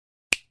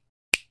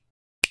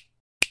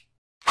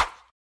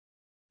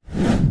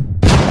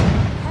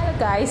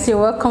Guys, you're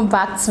welcome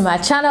back to my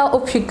channel.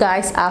 Hope you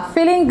guys are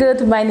feeling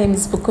good. My name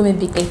is Bukumi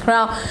Big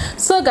Crown.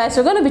 So guys,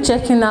 we're going to be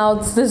checking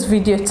out this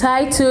video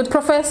titled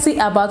Prophecy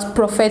about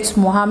Prophet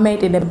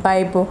Muhammad in the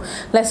Bible.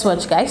 Let's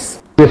watch,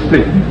 guys.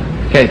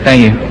 Okay,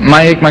 thank you.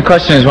 My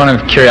question is one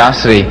of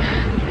curiosity.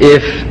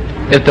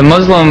 If the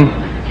Muslim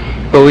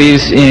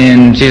believes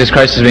in Jesus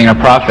Christ as being a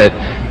prophet,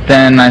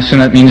 then I assume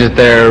that means that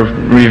they're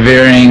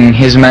revering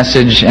his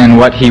message and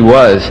what he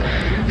was.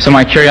 So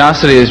my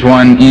curiosity is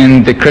one,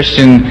 in the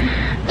Christian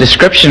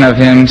description of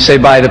him, say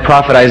by the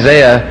prophet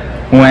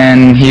Isaiah,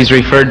 when he's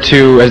referred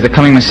to as the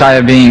coming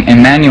Messiah being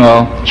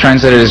Emmanuel,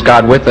 translated as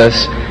God with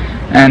us,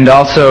 and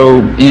also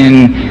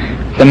in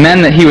the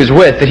men that he was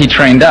with, that he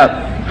trained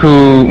up,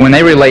 who, when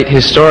they relate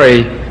his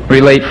story,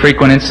 relate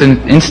frequent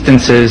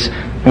instances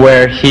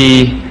where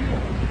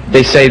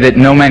they say that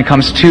no man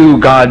comes to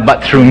God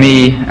but through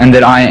me, and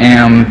that I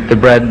am the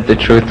bread, the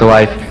truth, the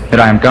life, that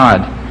I am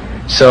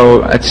God.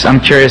 So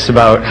I'm curious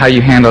about how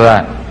you handle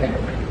that.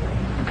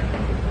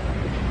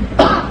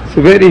 It's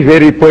a very,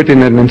 very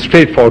pertinent and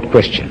straightforward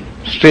question.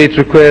 Straight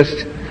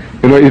request,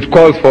 it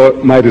calls for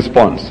my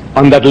response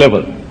on that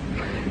level.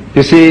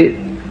 You see,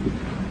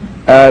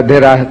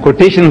 there are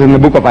quotations in the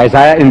book of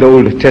Isaiah in the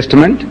Old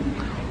Testament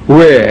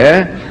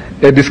where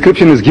a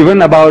description is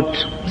given about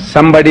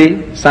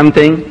somebody,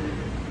 something,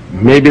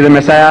 maybe the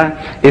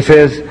Messiah. It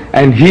says,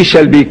 and he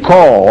shall be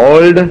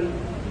called,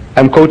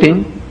 I'm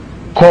quoting,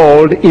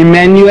 called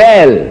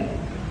Emmanuel,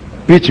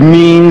 which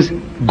means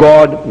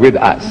God with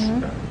us.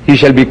 He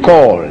shall be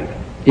called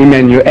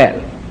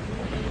Emmanuel.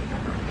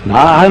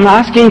 Now I'm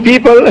asking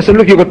people, I said,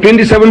 look, you've got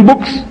 27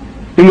 books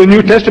in the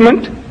New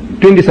Testament,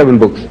 27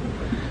 books.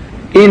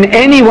 In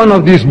any one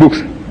of these books,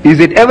 is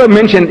it ever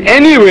mentioned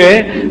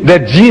anywhere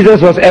that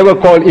Jesus was ever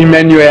called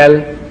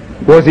Emmanuel?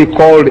 Was he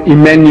called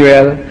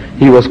Emmanuel?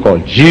 He was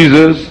called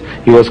Jesus.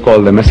 He was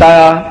called the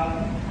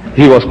Messiah.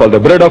 He was called the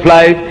bread of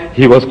life.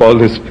 He was called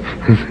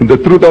the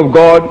truth of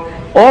God.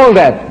 All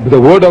that, the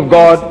word of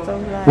God.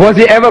 Was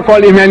he ever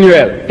called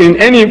Emmanuel in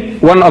any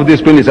one of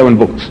these 27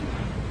 books?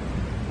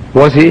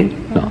 Was he?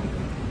 No.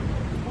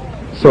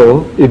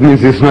 So it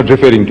means he's not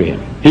referring to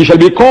him. He shall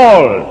be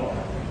called.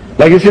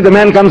 Like you see, the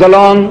man comes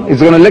along,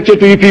 he's going to lecture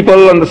to you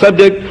people on the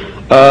subject,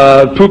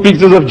 two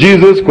pictures of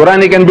Jesus,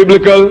 Quranic and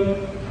biblical,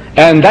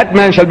 and that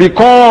man shall be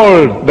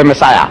called the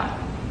Messiah.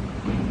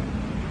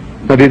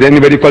 Now, did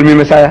anybody call me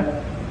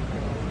Messiah?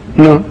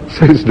 No.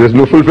 So there's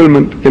no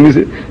fulfillment. Can you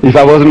see? If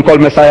I wasn't called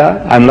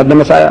Messiah, I'm not the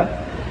Messiah.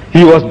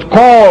 He was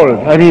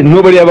called. I mean,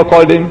 nobody ever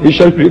called him. He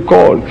shall be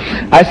called.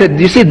 I said,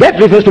 you see, that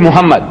refers to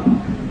Muhammad.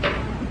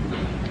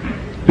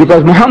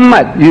 Because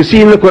Muhammad, you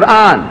see in the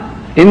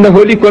Quran, in the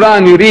Holy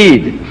Quran you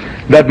read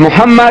that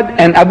Muhammad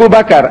and Abu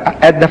Bakr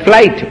at the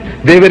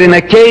flight, they were in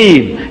a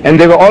cave and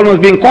they were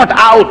almost being caught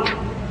out.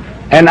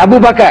 And Abu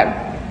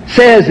Bakr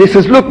says, he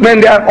says, look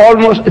man, they are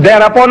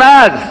upon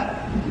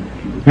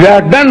us. We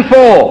are done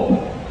for.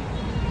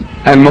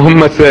 And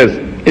Muhammad says,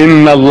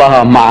 Inna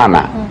Allah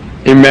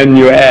ma'ana,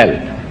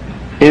 Emmanuel.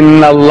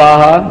 Inna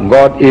Allah,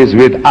 God is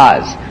with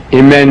us.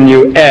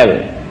 Emmanuel.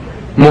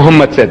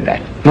 Muhammad said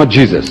that, not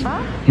Jesus.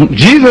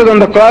 Jesus on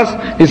the cross,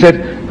 he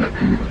said,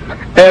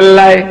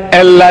 Eli,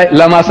 Eli,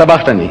 lama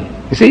sabachthani.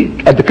 You see,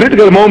 at the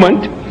critical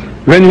moment,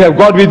 when you have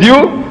God with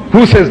you,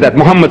 who says that?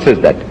 Muhammad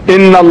says that.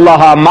 Inna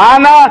Allah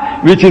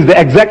ma'ana, which is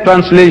the exact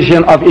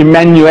translation of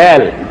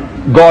Emmanuel,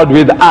 God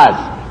with us.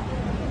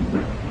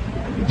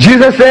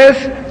 Jesus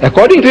says,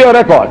 according to your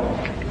record,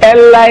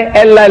 Eli,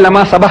 Eli,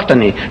 lama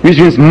sabachthani, which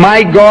means,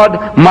 my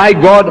God,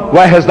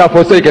 why hast thou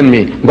forsaken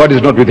me? God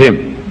is not with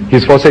him. He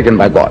is forsaken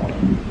by God.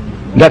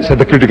 That's at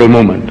the critical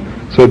moment.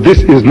 So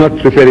this is not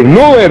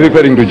nowhere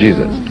referring to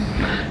Jesus.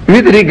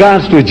 With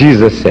regards to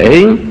Jesus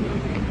saying,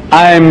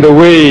 I am the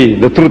way,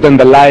 the truth and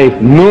the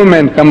life, no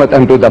man cometh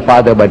unto the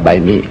Father but by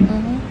me.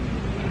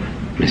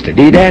 Mr.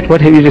 Deedat,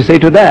 what have you to say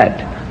to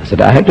that? I said,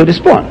 I had to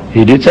respond.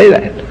 He did say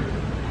that.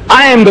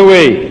 I am the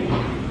way.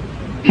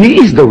 He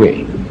is the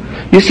way.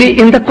 You see,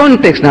 in the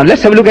context, now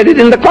let's have a look at it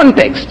in the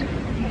context.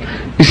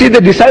 You see,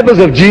 the disciples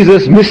of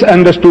Jesus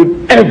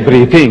misunderstood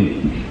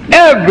everything.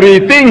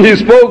 Everything he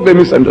spoke, they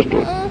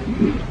misunderstood.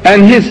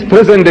 And his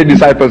present-day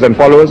disciples and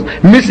followers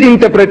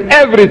misinterpret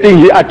everything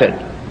he uttered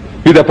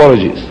with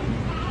apologies.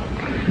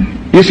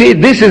 You see,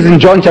 this is in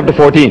John chapter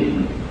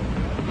 14.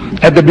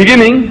 At the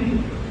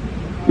beginning,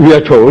 we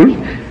are told,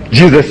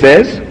 Jesus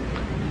says,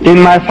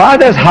 in my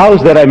Father's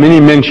house there are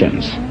many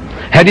mansions.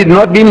 Had it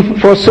not been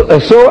for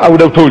so, I would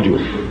have told you.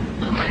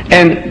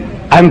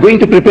 And I'm going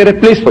to prepare a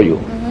place for you.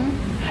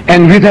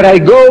 And whither I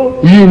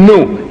go, ye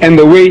know, and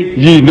the way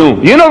ye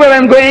know. You know where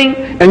I'm going,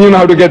 and you know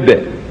how to get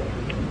there.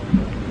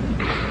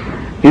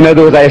 In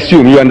other words, I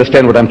assume you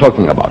understand what I'm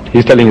talking about.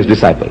 He's telling his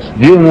disciples,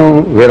 you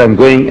know where I'm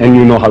going, and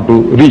you know how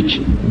to reach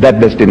that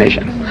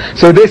destination.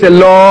 So they say,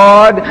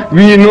 Lord,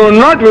 we know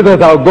not whither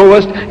thou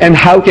goest, and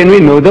how can we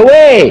know the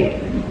way?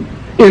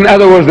 In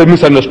other words, they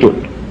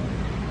misunderstood.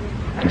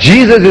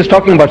 Jesus is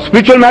talking about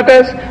spiritual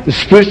matters,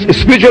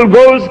 spiritual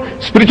goals,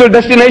 spiritual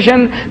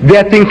destination. They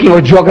are thinking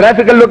of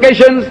geographical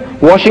locations,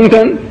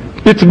 Washington,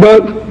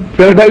 Pittsburgh,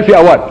 Philadelphia,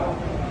 what?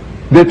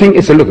 They think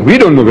it's a look, we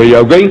don't know where you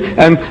are going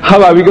and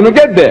how are we going to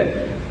get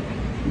there?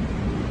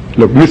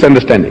 Look,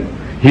 misunderstanding.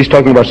 He's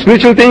talking about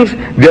spiritual things,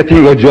 they are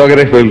thinking of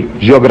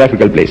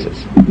geographical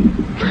places.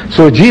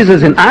 So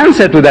Jesus in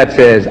answer to that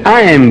says,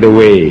 I am the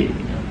way,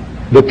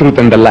 the truth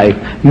and the life.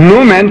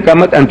 No man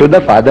cometh unto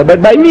the Father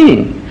but by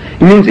me.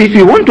 It means if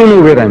you want to know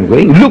where I'm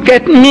going, look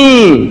at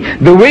me.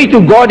 The way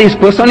to God is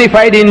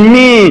personified in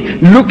me.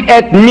 Look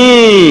at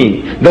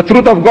me. The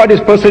truth of God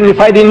is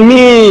personified in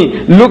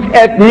me. Look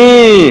at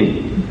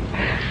me.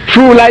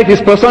 True life is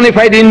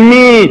personified in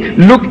me.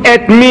 Look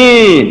at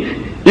me.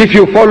 If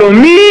you follow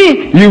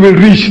me, you will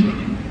reach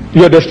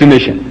your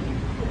destination.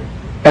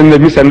 And they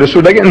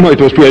misunderstood again. No,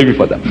 it was too heavy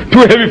for them. Too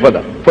heavy for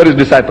them, for his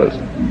disciples.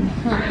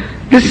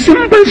 This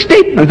simple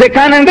statement, they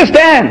can't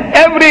understand.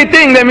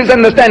 Everything they're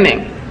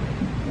misunderstanding.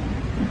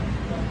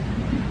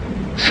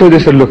 So they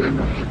said, look,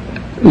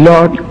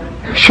 Lord,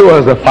 show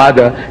us the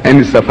Father and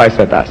it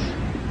sufficeth us.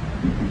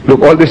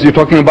 Look, all this you're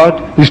talking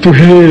about is too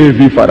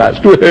heavy for us,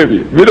 too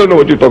heavy. We don't know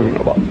what you're talking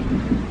about.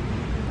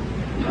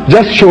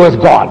 Just show us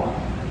God.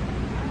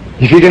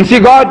 If you can see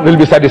God, we'll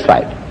be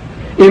satisfied.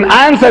 In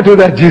answer to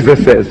that,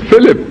 Jesus says,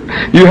 Philip,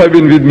 you have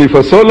been with me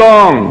for so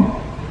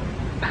long.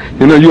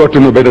 You know, you ought to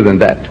know better than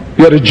that.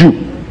 You are a Jew.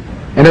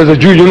 And as a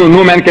Jew, you know,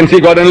 no man can see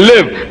God and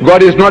live.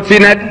 God is not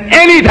seen at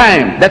any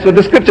time. That's what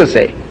the scriptures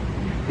say.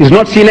 He's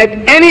not seen at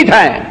any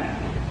time.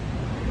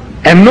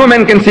 And no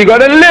man can see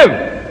God and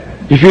live.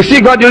 If you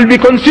see God, you'll be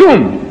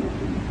consumed.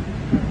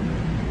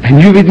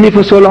 And you with me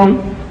for so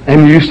long,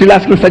 and you still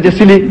asking such a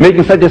silly,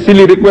 making such a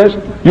silly request.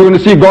 You want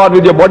to see God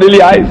with your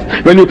bodily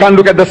eyes when you can't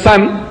look at the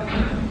sun.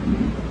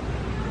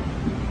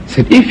 He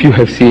said, if you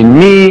have seen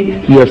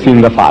me, you have seen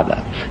the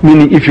Father.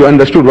 Meaning, if you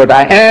understood what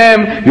I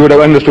am, you would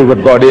have understood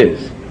what God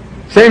is.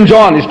 Same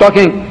John is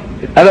talking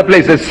other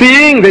places.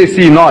 Seeing, they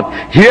see not.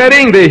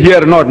 Hearing, they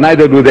hear not.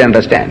 Neither do they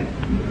understand.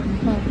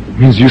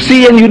 Means you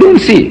see and you don't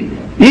see.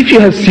 If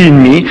you have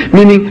seen me,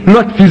 meaning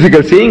not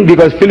physical seeing,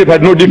 because Philip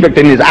had no defect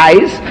in his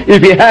eyes.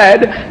 If he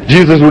had,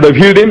 Jesus would have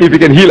healed him. If he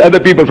can heal other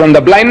people from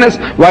the blindness,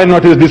 why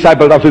not his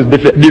disciples of his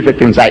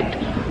defect in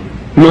sight?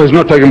 No, he's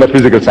not talking about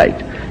physical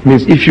sight.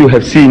 Means if you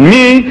have seen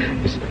me,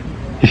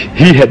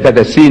 he that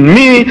has seen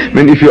me,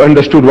 when if you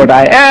understood what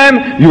I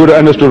am, you would have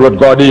understood what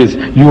God is.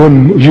 You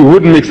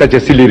wouldn't make such a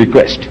silly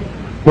request,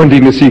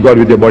 wanting to see God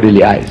with your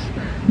bodily eyes.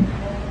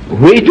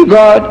 Way to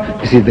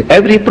God, you see, that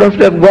every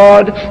prophet of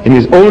God, in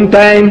his own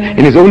time,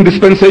 in his own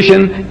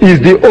dispensation, is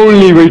the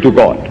only way to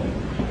God.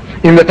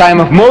 In the time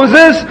of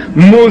Moses,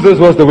 Moses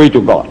was the way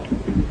to God.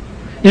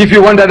 If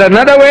you wanted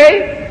another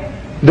way,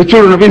 the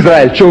children of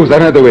Israel chose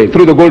another way,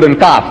 through the golden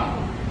calf,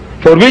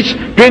 for which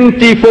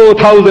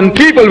 24,000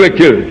 people were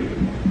killed.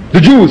 The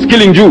Jews,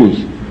 killing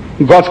Jews.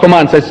 God's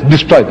command says,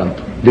 destroy them.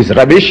 This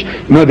rubbish,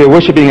 you know, they're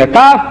worshipping a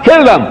calf,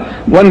 kill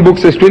them. One book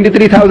says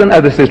 23,000,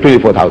 other says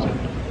 24,000.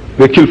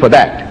 They killed for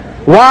that.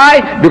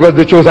 Why? Because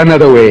they chose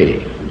another way.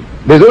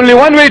 There's only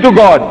one way to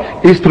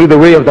God, is through the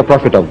way of the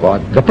prophet of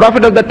God. The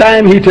prophet of the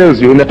time, he tells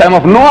you, in the time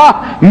of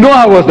Noah,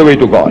 Noah was the way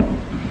to God.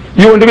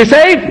 You want to be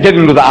saved? Get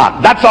into the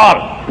ark. That's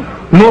all.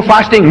 No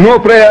fasting, no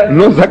prayer,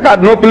 no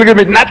zakat, no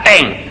pilgrimage,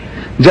 nothing.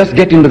 Just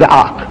get into the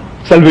ark.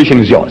 Salvation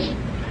is yours.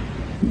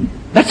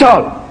 That's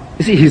all.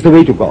 You see, he's the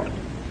way to God.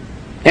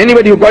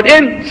 Anybody who got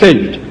in,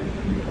 saved.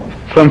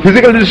 From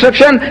physical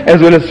destruction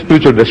as well as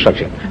spiritual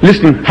destruction.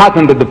 Listen,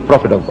 hearken to the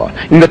prophet of God.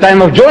 In the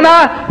time of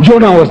Jonah,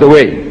 Jonah was the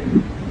way.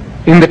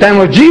 In the time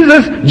of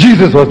Jesus,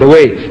 Jesus was the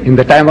way. In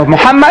the time of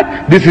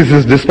Muhammad, this is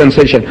his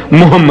dispensation.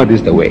 Muhammad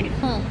is the way.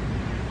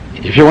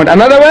 If you want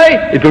another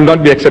way, it will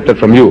not be accepted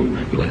from you.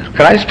 Because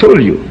Christ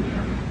told you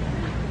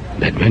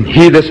that when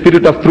he, the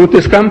Spirit of truth,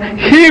 is come,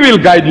 he will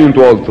guide you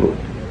into all truth.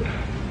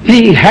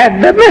 He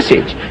had the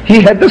message.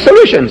 He had the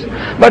solutions.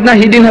 But now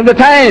he didn't have the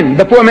time.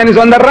 The poor man is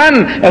on the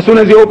run. As soon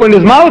as he opened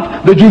his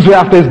mouth, the Jews were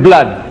after his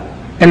blood.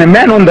 And a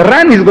man on the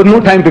run, he's got no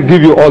time to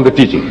give you all the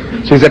teaching.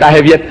 So he said, I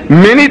have yet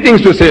many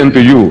things to say unto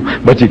you,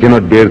 but you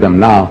cannot bear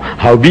them now.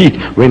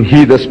 Howbeit, when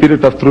he, the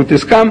Spirit of truth,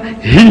 is come,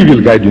 he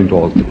will guide you into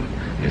all truth.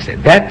 He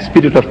said, that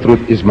Spirit of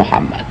truth is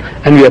Muhammad.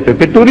 And we are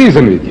prepared to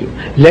reason with you.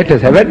 Let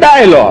us have a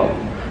dialogue.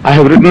 I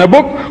have written a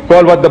book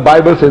called What the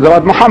Bible Says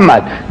About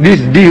Muhammad.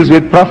 This deals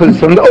with prophecies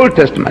from the Old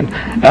Testament.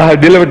 I have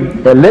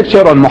delivered a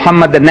lecture on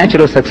Muhammad, the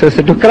natural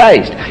successor to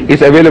Christ.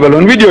 It's available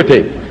on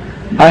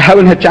videotape. I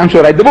haven't had a chance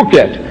to write the book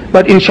yet.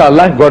 But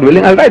inshallah, God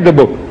willing, I'll write the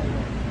book.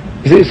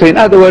 So in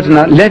other words,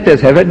 now let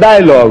us have a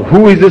dialogue.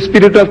 Who is the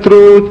Spirit of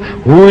truth?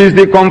 Who is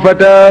the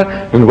Comforter?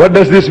 And what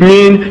does this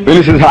mean? When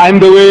he says, I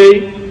am the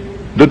way,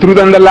 the truth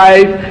and the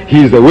life.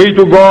 He is the way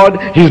to God.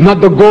 He is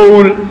not the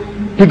goal.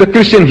 To the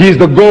Christian, he is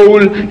the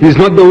goal, he is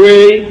not the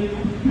way.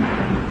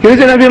 He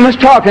said, we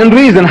must talk and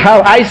reason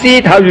how I see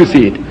it, how you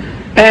see it.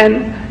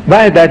 And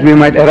by that we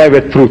might arrive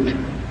at truth.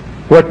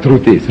 What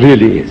truth is,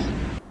 really is.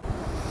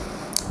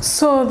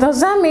 So does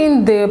that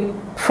mean the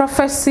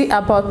prophecy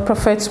about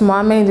Prophet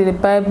Muhammad in the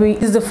Bible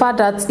is the fact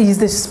that he is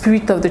the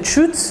spirit of the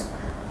truth?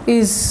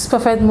 Is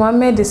Prophet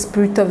Muhammad the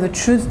spirit of the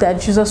truth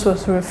that Jesus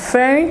was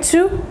referring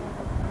to?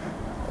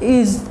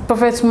 is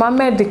Prophet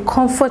Muhammad the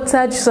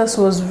comforter Jesus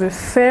was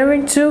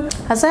referring to?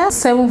 Isaiah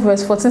 7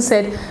 verse 14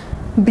 said,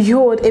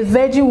 behold, a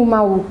virgin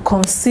woman will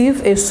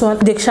conceive a son,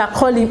 they shall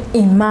call him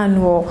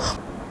Emmanuel.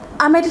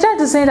 Ahmed Deedat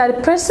is saying that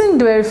the person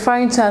they were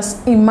referring to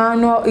as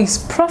Emmanuel is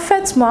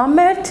Prophet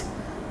Muhammad.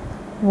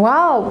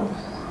 Wow.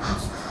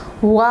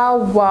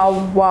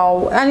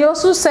 Wow. And he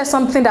also said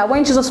something that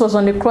when Jesus was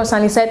on the cross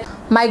and he said,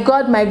 my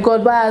God,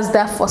 why has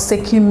thou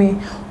forsaken me?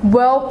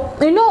 Well,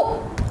 you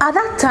know, at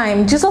that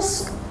time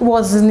Jesus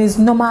was in his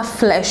normal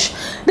flesh.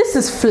 This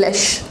is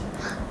flesh.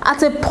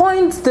 At a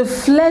point the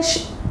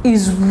flesh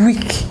is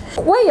weak.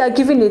 When you are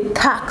given a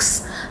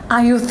task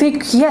and you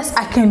think, yes,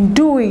 I can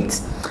do it,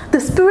 the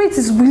spirit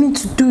is willing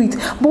to do it,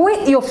 but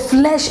when your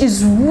flesh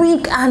is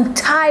weak and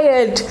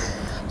tired,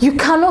 you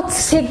cannot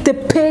take the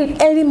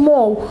pain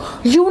anymore.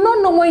 You will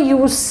not know when you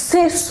will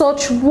say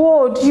such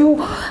word. You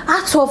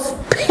out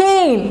of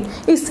pain.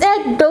 He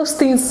said those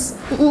things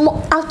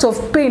out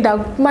of pain,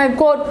 that my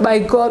God, why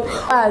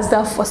has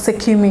thou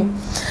forsaken me?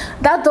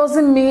 That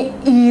doesn't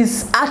mean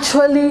he's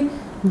actually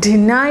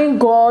denying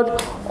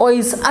God, or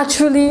is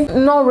actually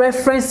not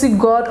referencing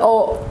God,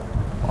 or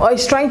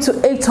is trying to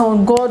hate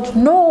on God.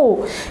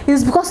 No,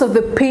 it's because of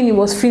the pain he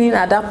was feeling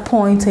at that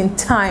point in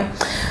time.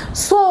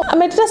 So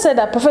Ahmed Deedat said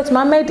that Prophet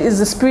Muhammad is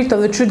the spirit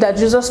of the truth that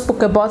Jesus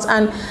spoke about,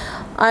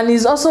 and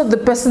is also the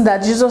person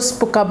that Jesus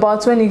spoke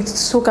about when he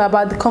spoke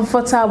about the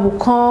comforter will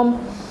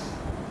come.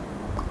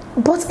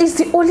 But it's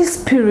the Holy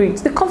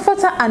Spirit, the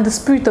comforter and the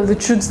spirit of the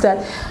truth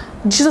that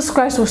Jesus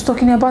Christ was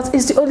talking about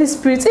is the Holy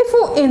Spirit.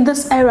 Even in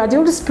this era, the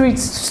Holy Spirit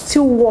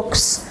still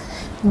works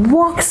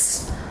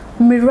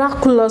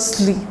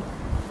miraculously.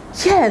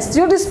 Yes,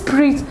 the Holy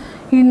Spirit,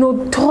 you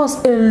know,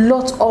 does a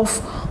lot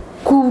of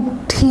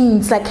good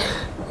things. Like,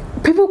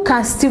 people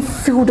can still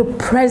feel the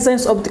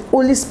presence of the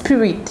Holy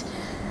Spirit.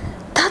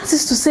 That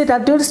is to say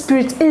that the Holy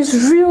Spirit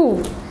is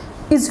real.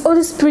 It's the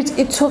Holy Spirit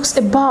it talks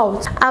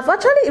about. I've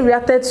actually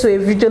reacted to a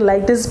video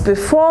like this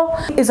before.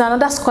 It's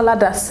another scholar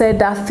that said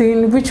that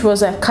thing, which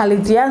was a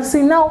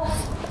Khalidiansi. Now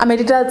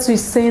Ahmed Deedat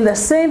is saying the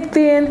same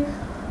thing.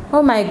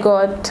 Oh my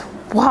God.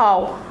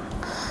 Wow.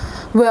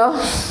 Well,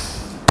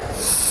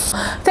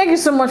 thank you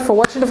so much for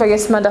watching. Don't forget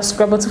to smash that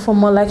subscribe button for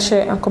more, like,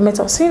 share and comment.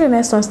 I'll see you in the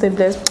next one. Stay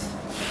blessed.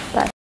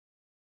 Bye.